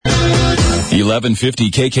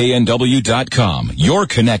1150kknw.com, your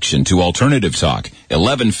connection to Alternative Talk,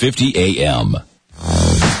 1150 AM.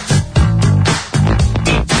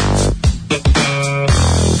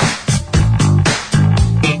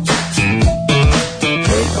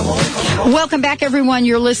 Welcome back, everyone.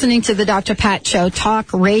 You're listening to the Dr. Pat Show,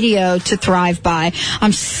 talk radio to thrive by.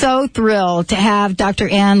 I'm so thrilled to have Dr.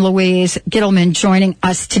 Ann Louise Gittleman joining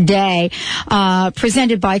us today,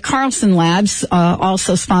 presented by Carlson Labs,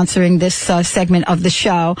 also sponsoring this segment of the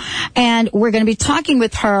show. And we're going to be talking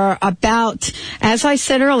with her about, as I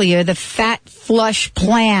said earlier, the Fat Flush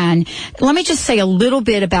Plan. Let me just say a little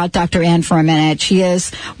bit about Dr. Ann for a minute. She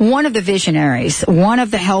is one of the visionaries, one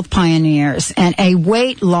of the health pioneers, and a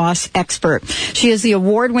weight loss expert. She is the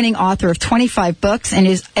award-winning author of 25 books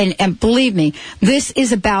and believe me, this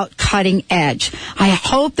is about cutting edge. I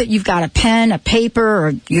hope that you've got a pen, a paper,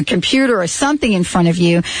 or your computer or something in front of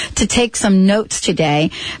you to take some notes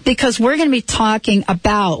today, because we're going to be talking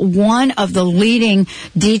about one of the leading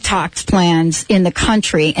detox plans in the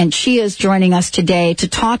country, and she is joining us today to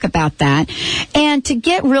talk about that and to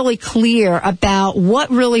get really clear about what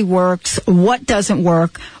really works, what doesn't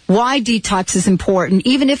work, why detox is important,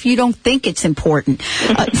 even if you don't think it's important.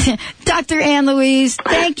 Dr. Ann Louise,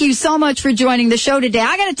 thank you so much for joining the show today.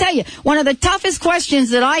 I got to tell you, one of the toughest questions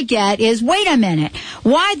that I get is, wait a minute,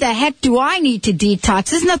 why the heck do I need to detox?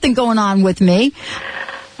 There's nothing going on with me.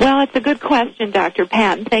 Well, it's a good question, Dr.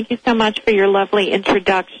 Patton. Thank you so much for your lovely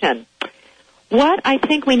introduction. What I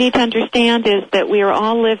think we need to understand is that we are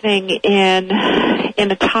all living in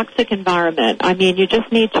a toxic environment. I mean, you just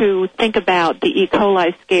need to think about the E.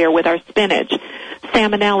 coli scare with our spinach,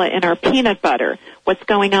 salmonella in our peanut butter, what's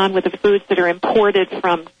going on with the foods that are imported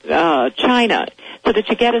from China, so that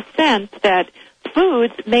you get a sense that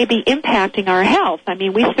foods may be impacting our health. I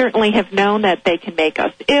mean, we certainly have known that they can make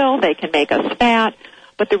us ill, they can make us fat,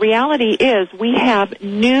 but the reality is we have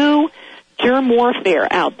new germ warfare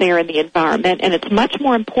out there in the environment, and it's much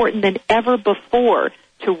more important than ever before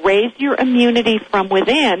to raise your immunity from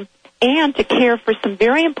within and to care for some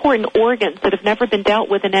very important organs that have never been dealt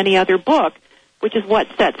with in any other book, which is what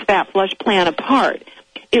sets Fat Flush Plan apart.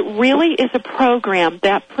 It really is a program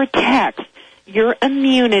that protects your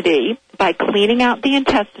immunity by cleaning out the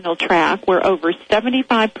intestinal tract, where over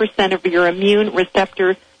 75% of your immune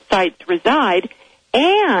receptor sites reside,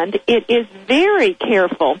 and it is very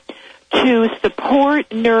careful to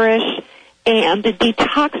support, nourish, and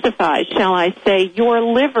detoxify, shall I say, your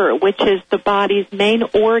liver, which is the body's main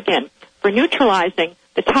organ for neutralizing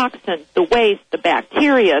the toxins, the waste, the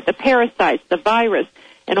bacteria, the parasites, the virus,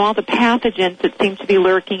 and all the pathogens that seem to be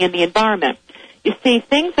lurking in the environment. You see,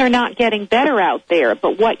 things are not getting better out there,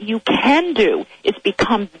 but what you can do is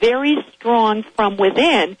become very strong from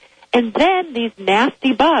within, and then these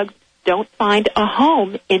nasty bugs don't find a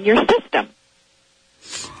home in your system.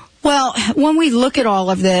 Well, when we look at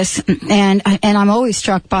all of this, and I'm always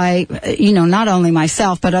struck by, not only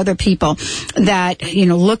myself, but other people that,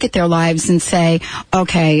 look at their lives and say,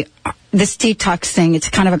 okay, this detox thing, it's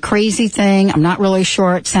kind of a crazy thing. I'm not really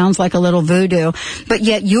sure. It sounds like a little voodoo. But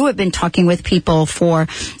yet you have been talking with people for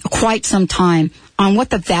quite some time on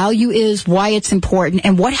what the value is, why it's important,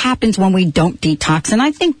 and what happens when we don't detox. And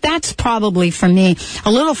I think that's probably, for me,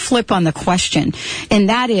 a little flip on the question. And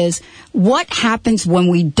that is, what happens when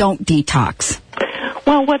we don't detox?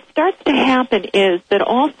 Well, what starts to happen is that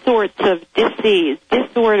all sorts of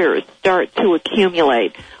disorders start to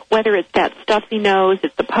accumulate. Whether it's that stuffy nose,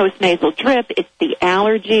 it's the postnasal drip, it's the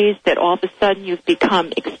allergies that all of a sudden you've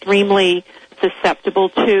become extremely susceptible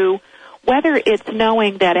to. Whether it's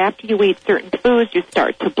knowing that after you eat certain foods, you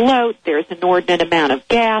start to bloat, there's an inordinate amount of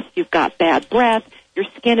gas, you've got bad breath, your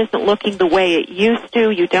skin isn't looking the way it used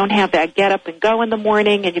to, you don't have that get up and go in the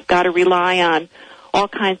morning, and you've got to rely on all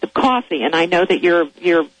kinds of coffee. And I know that you're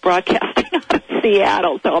broadcasting out of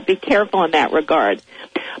Seattle, so I'll be careful in that regard.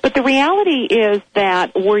 But the reality is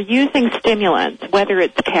that we're using stimulants, whether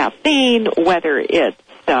it's caffeine, whether it's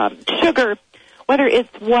sugar, whether it's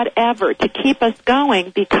whatever, to keep us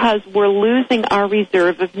going, because we're losing our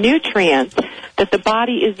reserve of nutrients that the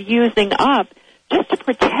body is using up just to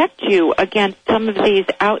protect you against some of these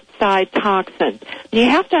outside toxins. And you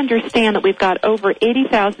have to understand that we've got over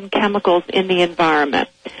 80,000 chemicals in the environment.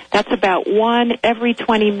 That's about 1 every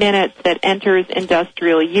 20 minutes that enters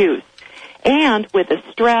industrial use. And with the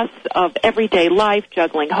stress of everyday life,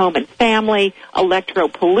 juggling home and family,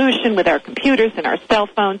 electropollution with our computers and our cell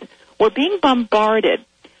phones, we're being bombarded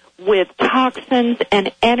with toxins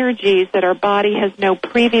and energies that our body has no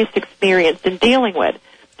previous experience in dealing with.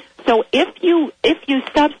 So if you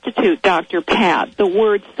substitute, Dr. Pat, the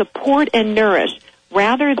word support and nourish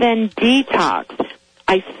rather than detox,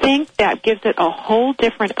 I think that gives it a whole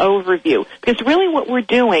different overview, because really what we're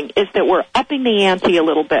doing is that we're upping the ante a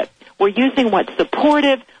little bit. We're using what's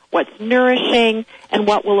supportive, what's nourishing, and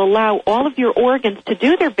what will allow all of your organs to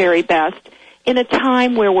do their very best in a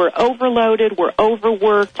time where we're overloaded, we're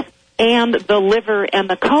overworked, and the liver and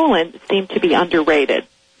the colon seem to be underrated.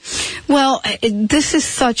 Well, this is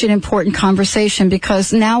such an important conversation,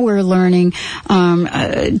 because now we're learning,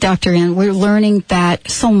 Dr. Ann, we're learning that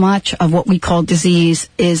so much of what we call disease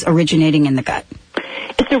is originating in the gut.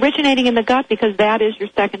 It's originating in the gut because that is your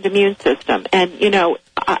second immune system. And, you know,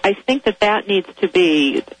 I think that needs to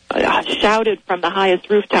be shouted from the highest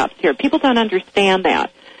rooftops here. People don't understand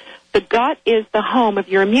that. The gut is the home of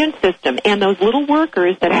your immune system, and those little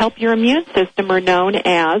workers that help your immune system are known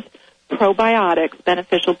as probiotics,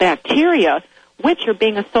 beneficial bacteria, which are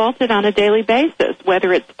being assaulted on a daily basis,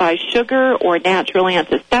 whether it's by sugar or natural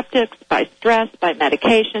antiseptics, by stress, by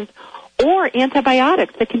medications, or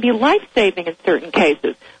antibiotics that can be life-saving in certain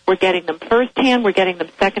cases. We're getting them firsthand, we're getting them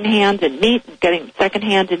secondhand in meat, we're getting them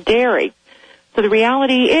secondhand in dairy. So the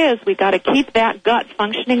reality is we've got to keep that gut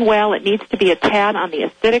functioning well. It needs to be a tad on the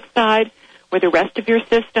acidic side, where the rest of your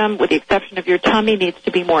system, with the exception of your tummy, needs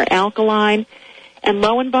to be more alkaline. And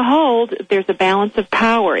lo and behold, there's a balance of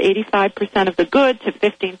power, 85% of the good to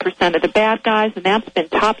 15% of the bad guys, and that's been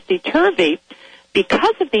topsy-turvy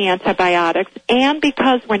because of the antibiotics and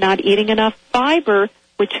because we're not eating enough fiber,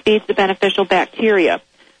 which feeds the beneficial bacteria.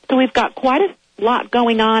 So we've got quite a lot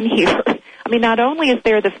going on here. I mean, not only is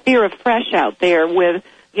there the fear of fresh out there with,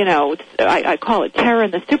 you know, I call it terror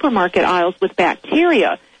in the supermarket aisles with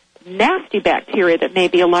bacteria, nasty bacteria that may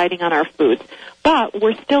be alighting on our foods, but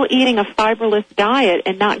we're still eating a fiberless diet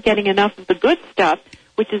and not getting enough of the good stuff,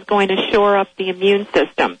 which is going to shore up the immune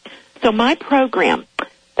system. So my program,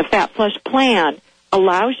 the Fat Flush Plan,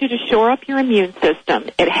 allows you to shore up your immune system.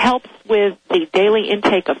 It helps with the daily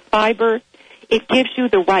intake of fiber. It gives you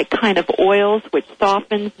the right kind of oils, which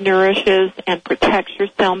softens, nourishes, and protects your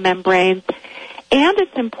cell membranes. And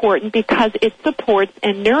it's important because it supports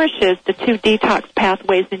and nourishes the 2 detox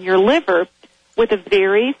pathways in your liver with a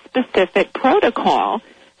very specific protocol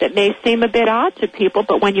that may seem a bit odd to people,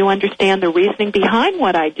 but when you understand the reasoning behind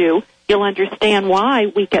what I do, you'll understand why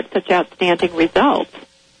we get such outstanding results.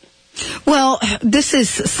 Well, this is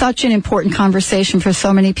such an important conversation for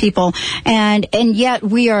so many people, and yet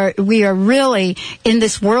we are really in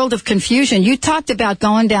this world of confusion. You talked about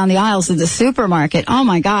going down the aisles of the supermarket. Oh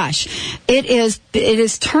my gosh, it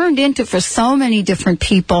is turned into, for so many different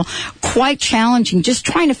people, quite challenging. Just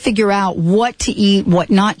trying to figure out what to eat, what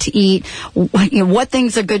not to eat, what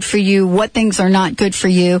things are good for you, what things are not good for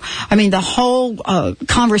you. I mean, the whole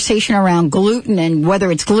conversation around gluten and whether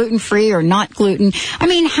it's gluten free or not gluten. I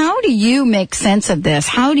mean, how do you make sense of this?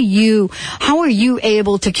 How are you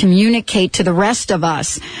able to communicate to the rest of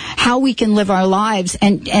us how we can live our lives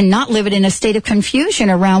and not live it in a state of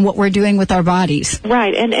confusion around what we're doing with our bodies?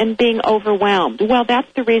 Right, and being overwhelmed. Well,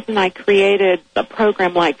 that's the reason I created a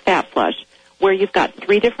program like Fat Flush, where you've got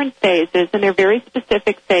 3 different phases, and they're very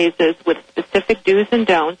specific phases with specific do's and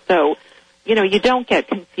don'ts, so you know, you don't get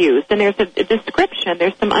confused. And there's a description,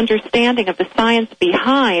 there's some understanding of the science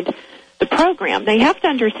behind the program. Now, you have to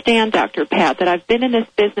understand, Dr. Pat, that I've been in this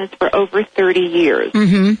business for over 30 years,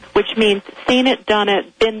 which means seen it, done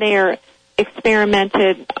it, been there,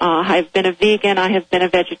 experimented. I've been a vegan. I have been a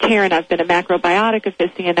vegetarian. I've been a macrobiotic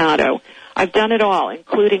aficionado. I've done it all,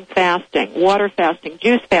 including fasting, water fasting,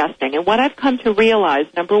 juice fasting. And what I've come to realize,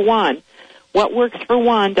 number one, what works for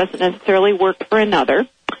one doesn't necessarily work for another.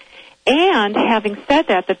 And having said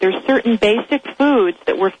that there's certain basic foods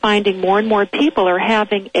that we're finding more and more people are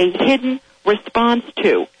having a hidden response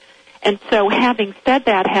to. And so having said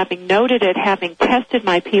that, having noted it, having tested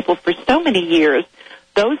my people for so many years,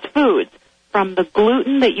 those foods, from the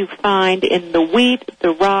gluten that you find in the wheat, the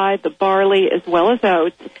rye, the barley, as well as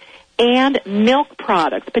oats, and milk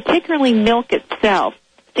products, particularly milk itself,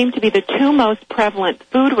 seem to be the 2 most prevalent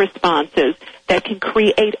food responses that can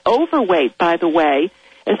create overweight, by the way,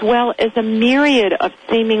 as well as a myriad of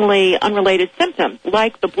seemingly unrelated symptoms,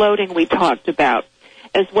 like the bloating we talked about,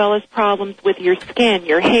 as well as problems with your skin,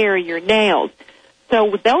 your hair, your nails.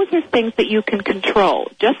 So those are things that you can control.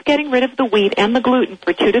 Just getting rid of the wheat and the gluten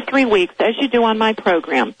for 2 to 3 weeks, as you do on my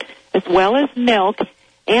program, as well as milk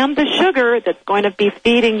and the sugar that's going to be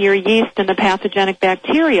feeding your yeast and the pathogenic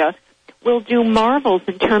bacteria, will do marvels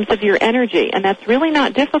in terms of your energy. And that's really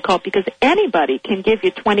not difficult because anybody can give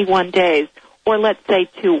you 21 days or let's say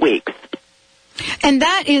 2 weeks. And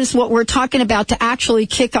that is what we're talking about, to actually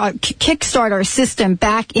kickstart our system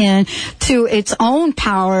back in to its own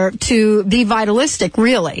power to be vitalistic,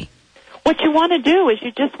 really. what you want to do is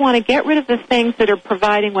you just want to get rid of the things that are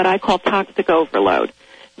providing what I call toxic overload,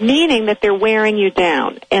 meaning that they're wearing you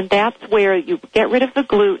down. And that's where you get rid of the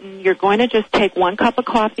gluten. You're going to just take 1 cup of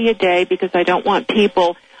coffee a day, because I don't want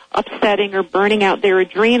people upsetting or burning out their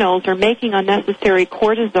adrenals or making unnecessary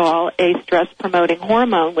cortisol, a stress-promoting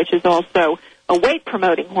hormone, which is also a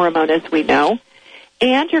weight-promoting hormone, as we know.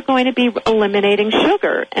 And you're going to be eliminating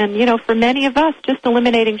sugar. And, for many of us, just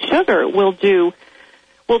eliminating sugar will do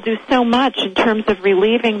so much in terms of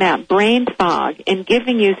relieving that brain fog and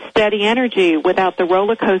giving you steady energy without the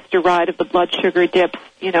roller coaster ride of the blood sugar dips,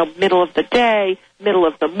 middle of the day, middle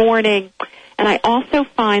of the morning. And I also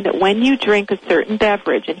find that when you drink a certain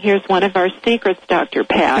beverage, and here's one of our secrets, Dr.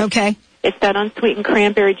 Pat. Okay. It's that unsweetened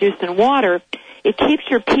cranberry juice and water. It keeps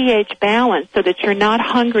your pH balanced so that you're not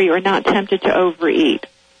hungry or not tempted to overeat.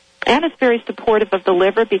 And it's very supportive of the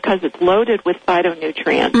liver because it's loaded with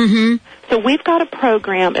phytonutrients. Mm-hmm. So we've got a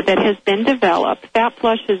program that has been developed. Fat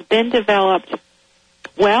Flush has been developed.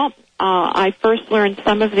 Well, I first learned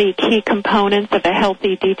some of the key components of a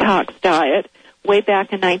healthy detox diet way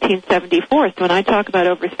back in 1974. So when I talk about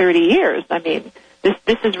over 30 years, I mean,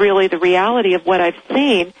 this is really the reality of what I've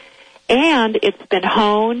seen. And it's been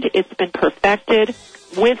honed, it's been perfected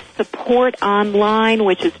with support online,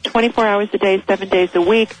 which is 24 hours a day, 7 days a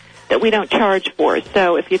week, that we don't charge for.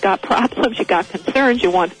 So if you've got problems, you've got concerns,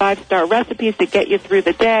 you want 5-star recipes to get you through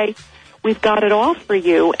the day, we've got it all for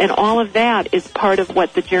you, and all of that is part of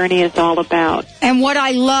what the journey is all about. And what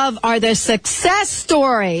I love are the success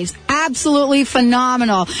stories. Absolutely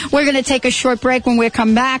phenomenal. We're going to take a short break. When we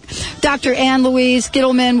come back, Dr. Ann Louise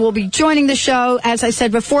Gittleman will be joining the show. As I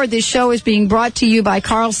said before, this show is being brought to you by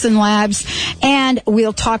Carlson Labs, and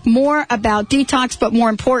we'll talk more about detox, but more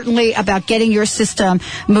importantly, about getting your system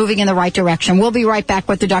moving in the right direction. We'll be right back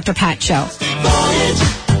with the Dr. Pat Show.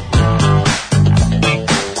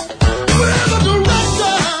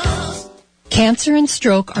 Cancer and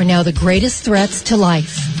stroke are now the greatest threats to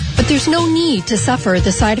life. But there's no need to suffer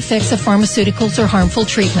the side effects of pharmaceuticals or harmful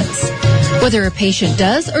treatments. Whether a patient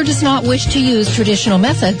does or does not wish to use traditional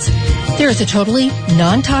methods, there is a totally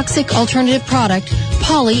non-toxic alternative product,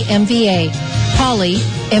 Poly-MVA.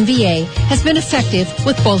 Poly-MVA has been effective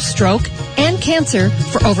with both stroke and cancer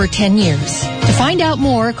for over 10 years. To find out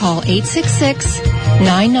more, call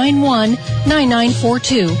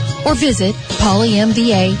 866-991-9942 or visit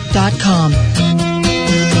polymva.com.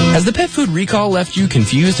 Has the pet food recall left you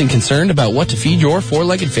confused and concerned about what to feed your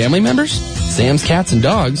four-legged family members? Sam's Cats and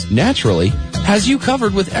Dogs, naturally, has you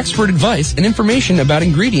covered with expert advice and information about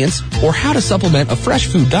ingredients or how to supplement a fresh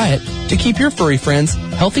food diet to keep your furry friends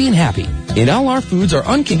healthy and happy. And all our foods are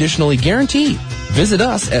unconditionally guaranteed. Visit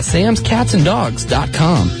us at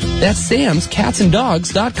samscatsanddogs.com. That's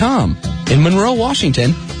samscatsanddogs.com. In Monroe,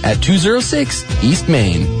 Washington at 206 East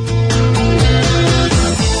Main.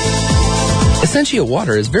 Essentia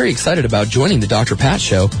Water is very excited about joining the Dr. Pat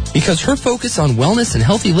Show because her focus on wellness and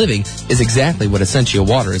healthy living is exactly what Essentia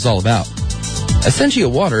Water is all about. Essentia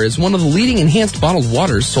Water is one of the leading enhanced bottled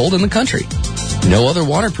waters sold in the country. No other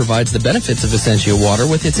water provides the benefits of Essentia Water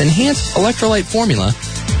with its enhanced electrolyte formula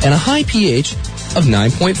and a high pH of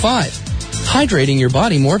 9.5, hydrating your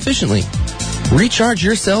body more efficiently. Recharge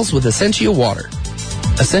your cells with Essentia Water.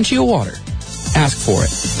 Essentia Water. Ask for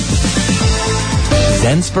it.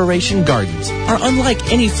 Zenspiration Gardens are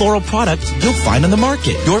unlike any floral product you'll find on the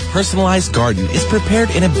market. Your personalized garden is prepared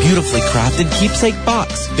in a beautifully crafted keepsake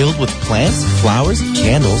box filled with plants, flowers,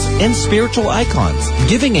 candles, and spiritual icons.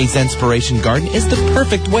 Giving a Zenspiration garden is the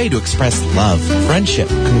perfect way to express love, friendship,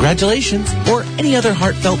 congratulations, or any other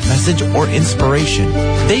heartfelt message or inspiration.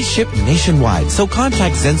 They ship nationwide, so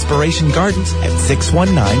contact Zenspiration Gardens at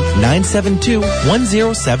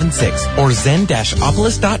 619-972-1076 or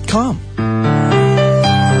zen-opolis.com.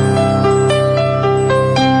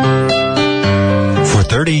 For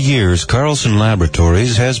 30 years, Carlson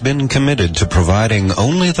Laboratories has been committed to providing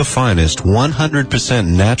only the finest 100%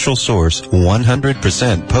 natural source,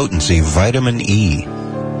 100% potency vitamin E.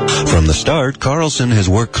 From the start, Carlson has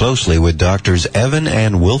worked closely with Doctors Evan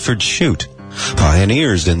and Wilfred Shute,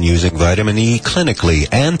 pioneers in using vitamin E clinically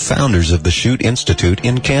and founders of the Shute Institute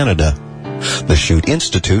in Canada. The Shute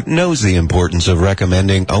Institute knows the importance of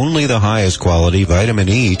recommending only the highest quality vitamin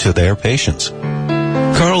E to their patients.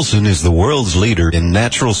 Carlson is the world's leader in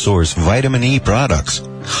natural source vitamin E products.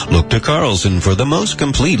 Look to Carlson for the most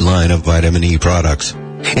complete line of vitamin E products,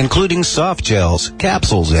 including soft gels,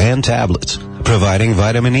 capsules, and tablets, providing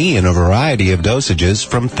vitamin E in a variety of dosages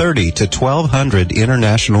from 30 to 1,200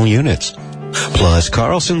 international units. Plus,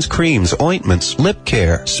 Carlson's creams, ointments, lip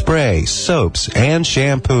care, spray, soaps, and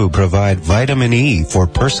shampoo provide vitamin E for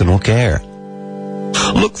personal care.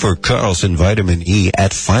 Look for Carlson Vitamin E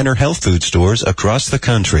at finer health food stores across the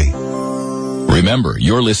country. Remember,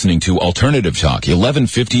 you're listening to Alternative Talk,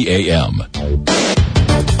 1150 AM.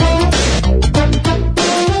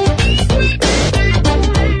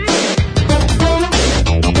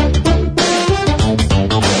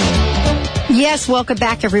 Yes, welcome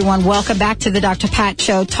back, everyone. Welcome back to the Dr. Pat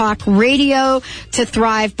Show, talk radio to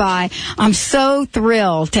thrive by. I'm so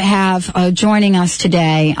thrilled to have joining us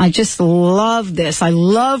today. I just love this. I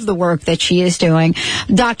love the work that she is doing.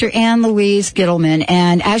 Dr. Ann Louise Gittleman,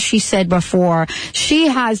 and as she said before, she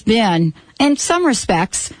has been, in some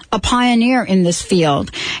respects, a pioneer in this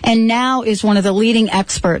field, and now is one of the leading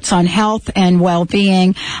experts on health and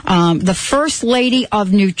well-being, the first lady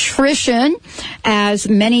of nutrition, as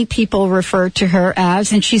many people refer to her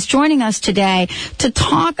as, and she's joining us today to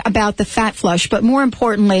talk about the fat flush. But more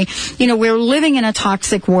importantly, you know, we're living in a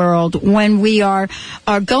toxic world. When we are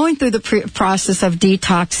going through the process of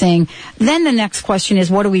detoxing, then the next question is,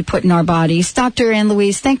 what do we put in our bodies? Dr. Ann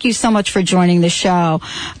Louise, thank you so much for joining the show.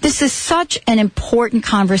 This is such an important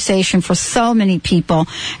conversation for so many people.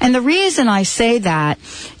 And the reason I say that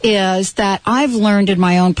is that I've learned in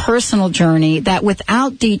my own personal journey that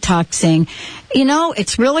without detoxing, you know,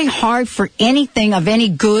 it's really hard for anything of any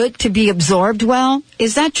good to be absorbed well.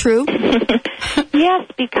 Is that true? Yes,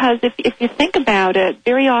 because if you think about it,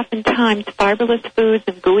 very oftentimes fibrous foods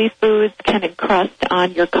and gooey foods can encrust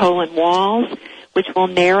on your colon walls, which will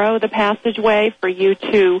narrow the passageway for you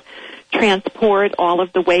to transport all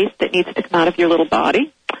of the waste that needs to come out of your little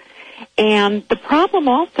body. And the problem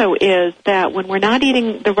also is that when we're not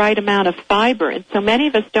eating the right amount of fiber, and so many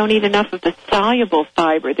of us don't eat enough of the soluble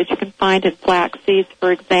fiber that you can find in flax seeds,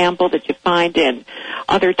 for example, that you find in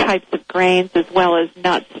other types of grains as well as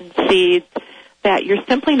nuts and seeds, that you're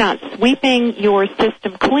simply not sweeping your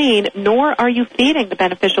system clean, nor are you feeding the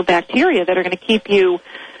beneficial bacteria that are going to keep you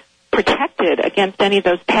protected against any of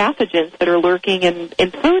those pathogens that are lurking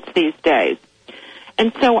in foods these days.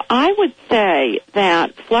 And so I would say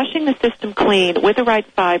that flushing the system clean with the right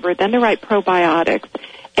fiber, then the right probiotics,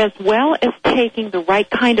 as well as taking the right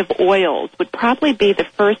kind of oils would probably be the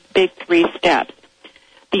first big 3 steps.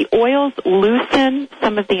 The oils loosen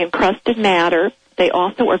some of the encrusted matter. They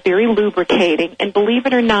also are very lubricating. And believe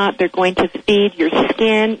it or not, they're going to feed your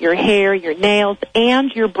skin, your hair, your nails, and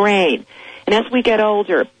your brain. And as we get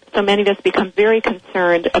older, so many of us become very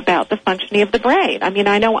concerned about the functioning of the brain. I mean,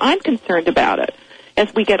 I know I'm concerned about it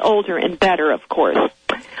as we get older and better, of course.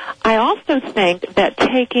 I also think that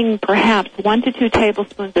taking perhaps 1 to 2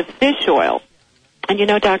 tablespoons of fish oil, and you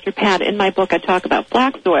know, Dr. Pat, in my book I talk about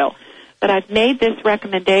flax oil, but I've made this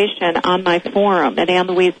recommendation on my forum at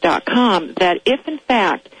AnnLouise.com that if, in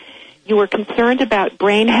fact, you are concerned about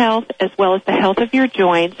brain health as well as the health of your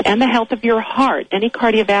joints and the health of your heart, any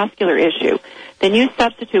cardiovascular issue, then you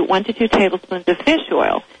substitute 1 to 2 tablespoons of fish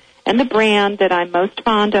oil. And the brand that I'm most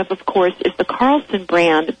fond of course, is the Carlson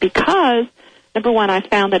brand because, number 1, I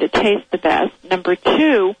found that it tastes the best. Number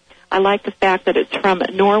 2, I like the fact that it's from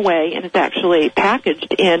Norway and is actually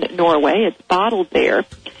packaged in Norway. It's bottled there.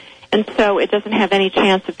 And so it doesn't have any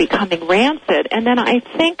chance of becoming rancid. And then I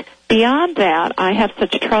think beyond that, I have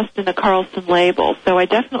such trust in the Carlson label. So I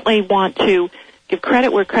definitely want to give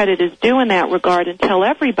credit where credit is due in that regard and tell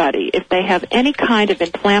everybody if they have any kind of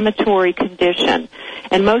inflammatory condition.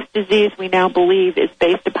 And most disease we now believe is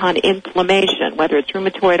based upon inflammation, whether it's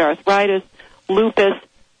rheumatoid arthritis, lupus,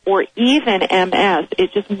 or even MS.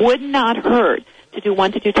 It just would not hurt to do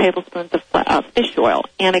 1 to 2 tablespoons of fish oil.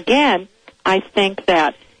 And again, I think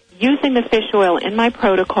that using the fish oil in my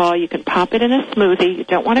protocol, you can pop it in a smoothie. You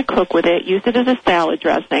don't want to cook with it. Use it as a salad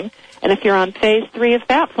dressing. And if you're on phase 3 of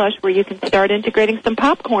fat flush, where you can start integrating some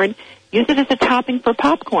popcorn, use it as a topping for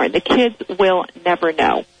popcorn. The kids will never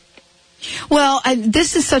know. Well,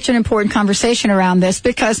 this is such an important conversation around this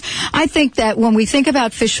because I think that when we think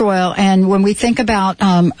about fish oil and when we think about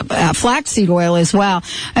flaxseed oil as well,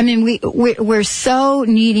 I mean, we're so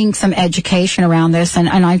needing some education around this, and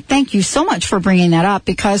I thank you so much for bringing that up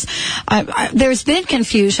because there's been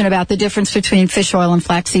confusion about the difference between fish oil and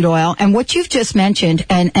flaxseed oil, and what you've just mentioned,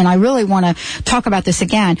 and I really want to talk about this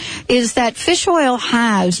again, is that fish oil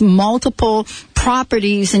has multiple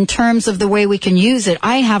properties in terms of the way we can use it.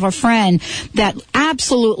 I have a friend that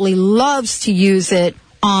absolutely loves to use it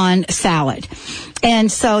on salad.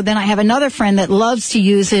 And so then I have another friend that loves to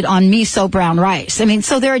use it on miso brown rice. I mean,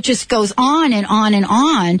 so there it just goes on and on and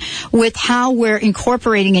on with how we're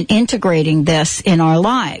incorporating and integrating this in our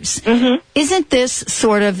lives. Mm-hmm. Isn't this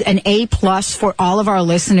sort of an A+ for all of our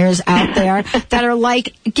listeners out there that are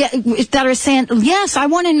like, that are saying, yes, I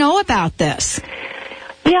want to know about this?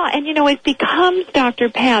 Yeah, and it becomes, Dr.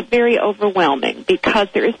 Pat, very overwhelming because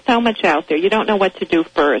there is so much out there. You don't know what to do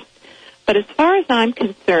first. But as far as I'm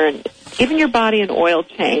concerned, giving your body an oil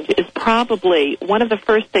change is probably one of the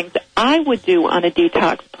first things I would do on a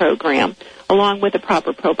detox program, along with the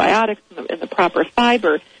proper probiotics and the proper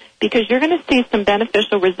fiber, because you're going to see some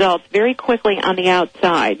beneficial results very quickly on the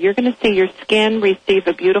outside. You're going to see your skin receive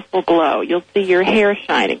a beautiful glow. You'll see your hair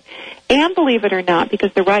shining. And believe it or not,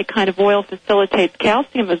 because the right kind of oil facilitates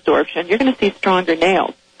calcium absorption, you're going to see stronger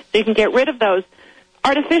nails. So you can get rid of those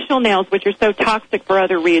artificial nails, which are so toxic for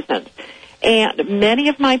other reasons. And many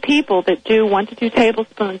of my people that do 1 to 2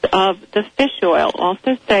 tablespoons of the fish oil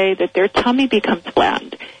also say that their tummy becomes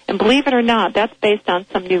flattened. And believe it or not, that's based on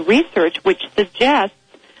some new research which suggests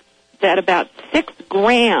that about 6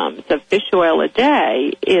 grams of fish oil a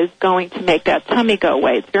day is going to make that tummy go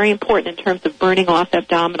away. It's very important in terms of burning off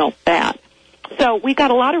abdominal fat. So we've got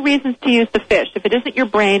a lot of reasons to use the fish. If it isn't your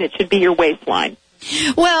brain, it should be your waistline.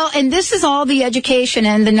 Well, and this is all the education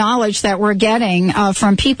and the knowledge that we're getting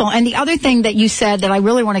from people. And the other thing that you said that I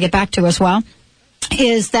really want to get back to as well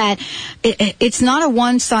is that it's not a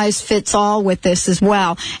one-size-fits-all with this as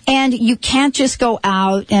well. And you can't just go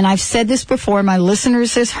out, and I've said this before, my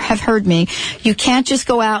listeners have heard me, you can't just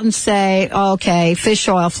go out and say, okay, fish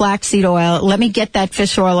oil, flaxseed oil, let me get that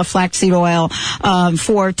fish oil or flaxseed oil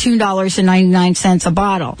for $2.99 a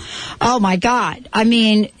bottle. Oh, my God. I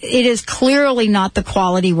mean, it is clearly not the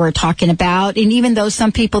quality we're talking about, and even though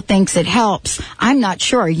some people think it helps, I'm not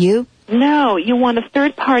sure. You? No, you want a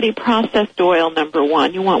third-party processed oil, number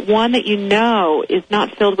one. You want one that you know is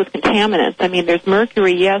not filled with contaminants. I mean, there's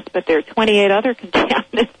mercury, yes, but there are 28 other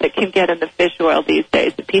contaminants that can get in the fish oil these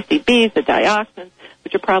days, the PCBs, the dioxins,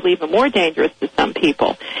 which are probably even more dangerous to some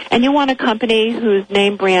people. And you want a company whose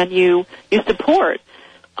name brand you support.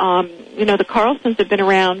 The Carlsons have been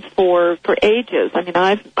around for ages. I mean,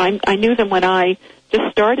 I knew them when I just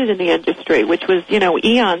started in the industry, which was,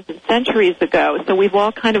 eons and centuries ago. So we've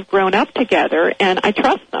all kind of grown up together, and I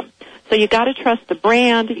trust them. So you got to trust the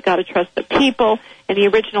brand, you got to trust the people, and the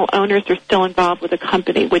original owners are still involved with the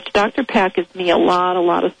company, which Dr. Pat gives me a lot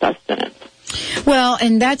of sustenance. Well,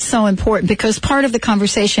 and that's so important because part of the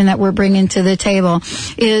conversation that we're bringing to the table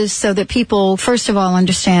is so that people, first of all,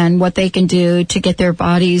 understand what they can do to get their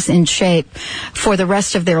bodies in shape for the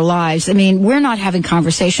rest of their lives. I mean, we're not having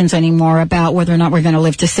conversations anymore about whether or not we're going to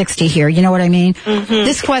live to 60 here. You know what I mean? Mm-hmm.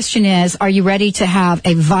 This question is, are you ready to have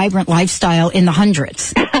a vibrant lifestyle in the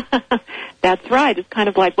hundreds? That's right. It's kind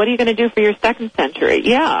of like, what are you going to do for your second century?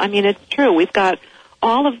 Yeah, I mean, it's true. We've got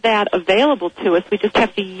all of that available to us. We just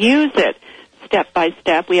have to use it step by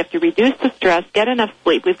step. We have to reduce the stress, get enough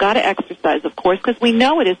sleep. We've got to exercise, of course, because we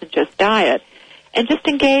know it isn't just diet. And just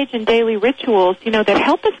engage in daily rituals, that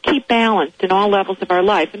help us keep balanced in all levels of our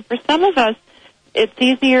life. And for some of us, it's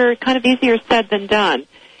easier said than done.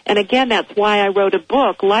 And again, that's why I wrote a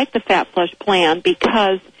book like the Fat Flush Plan,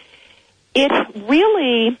 because it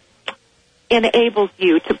really enables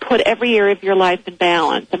you to put every area of your life in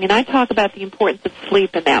balance. I mean, I talk about the importance of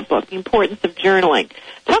sleep in that book, the importance of journaling.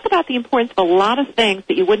 Talk about the importance of a lot of things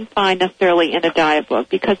that you wouldn't find necessarily in a diet book,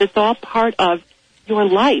 because it's all part of your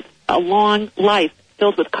life, a long life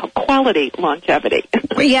filled with quality longevity.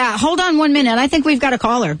 Yeah, hold on 1 minute. I think we've got a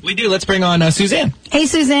caller. We do. Let's bring on Suzanne. Hey,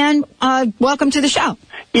 Suzanne. Welcome to the show.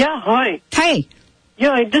 Yeah, hi. Hey.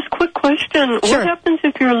 Yeah, just quick question. Sure. What happens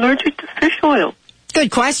if you're allergic to fish oil?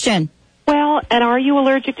 Good question. Well, and are you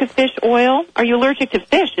allergic to fish oil? Are you allergic to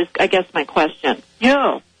fish is, I guess, my question.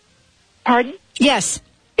 Yeah. Pardon? Yes.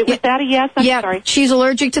 Was that a yes? I'm sorry. She's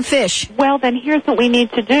allergic to fish. Well, then here's what we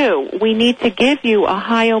need to do. We need to give you a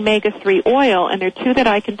high omega-3 oil, and there are two that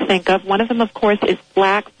I can think of. One of them, of course, is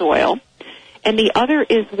flax oil, and the other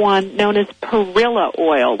is one known as perilla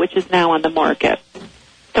oil, which is now on the market.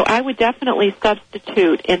 So I would definitely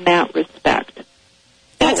substitute in that respect.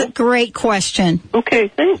 That's a great question. Okay,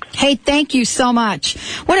 thanks. Hey, thank you so much.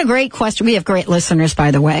 What a great question. We have great listeners,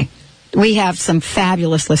 by the way. We have some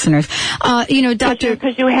fabulous listeners. Doctor...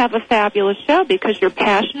 Because you have a fabulous show, because you're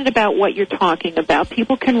passionate about what you're talking about.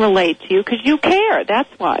 People can relate to you because you care. That's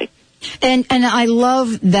why. And I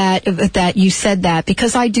love that you said that,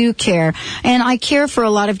 because I do care. And I care for a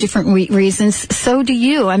lot of different reasons. So do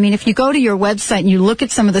you. I mean, if you go to your website and you look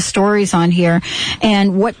at some of the stories on here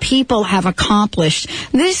and what people have accomplished,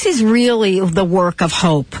 this is really the work of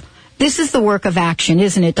hope. This is the work of action,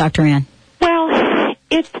 isn't it, Dr. Ann? Well,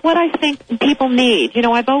 it's what I think people need.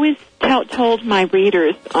 I've always told my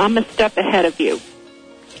readers, I'm a step ahead of you.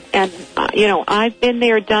 And, I've been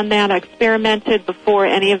there, done that. I experimented before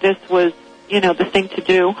any of this was, the thing to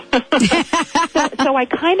do. So I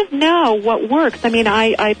kind of know what works. I mean,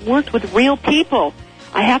 I've worked with real people.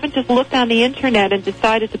 I haven't just looked on the internet and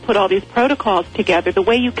decided to put all these protocols together the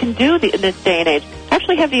way you can do in this day and age. I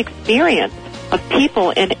actually have the experience of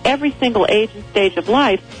people in every single age and stage of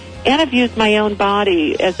life, and I've used my own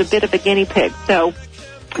body as a bit of a guinea pig. So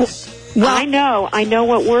well, I know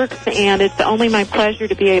what works, and it's only my pleasure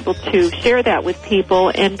to be able to share that with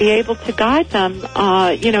people and be able to guide them,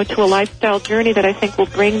 to a lifestyle journey that I think will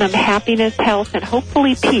bring them happiness, health, and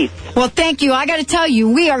hopefully peace. Well, thank you. I got to tell you,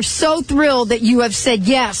 we are so thrilled that you have said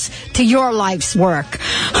yes to your life's work.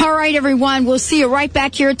 All right, everyone. We'll see you right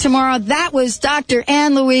back here tomorrow. That was Dr.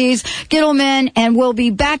 Ann Louise Gittleman, and we'll be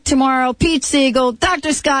back tomorrow. Pete Siegel,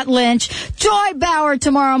 Dr. Scott Lynch, Joy Bauer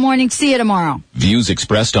tomorrow morning. See you tomorrow. Views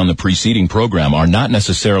expressed on the preceding program are not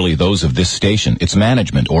necessarily those of this station, its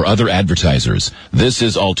management, or other advertisers. This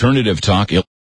is Alternative Talk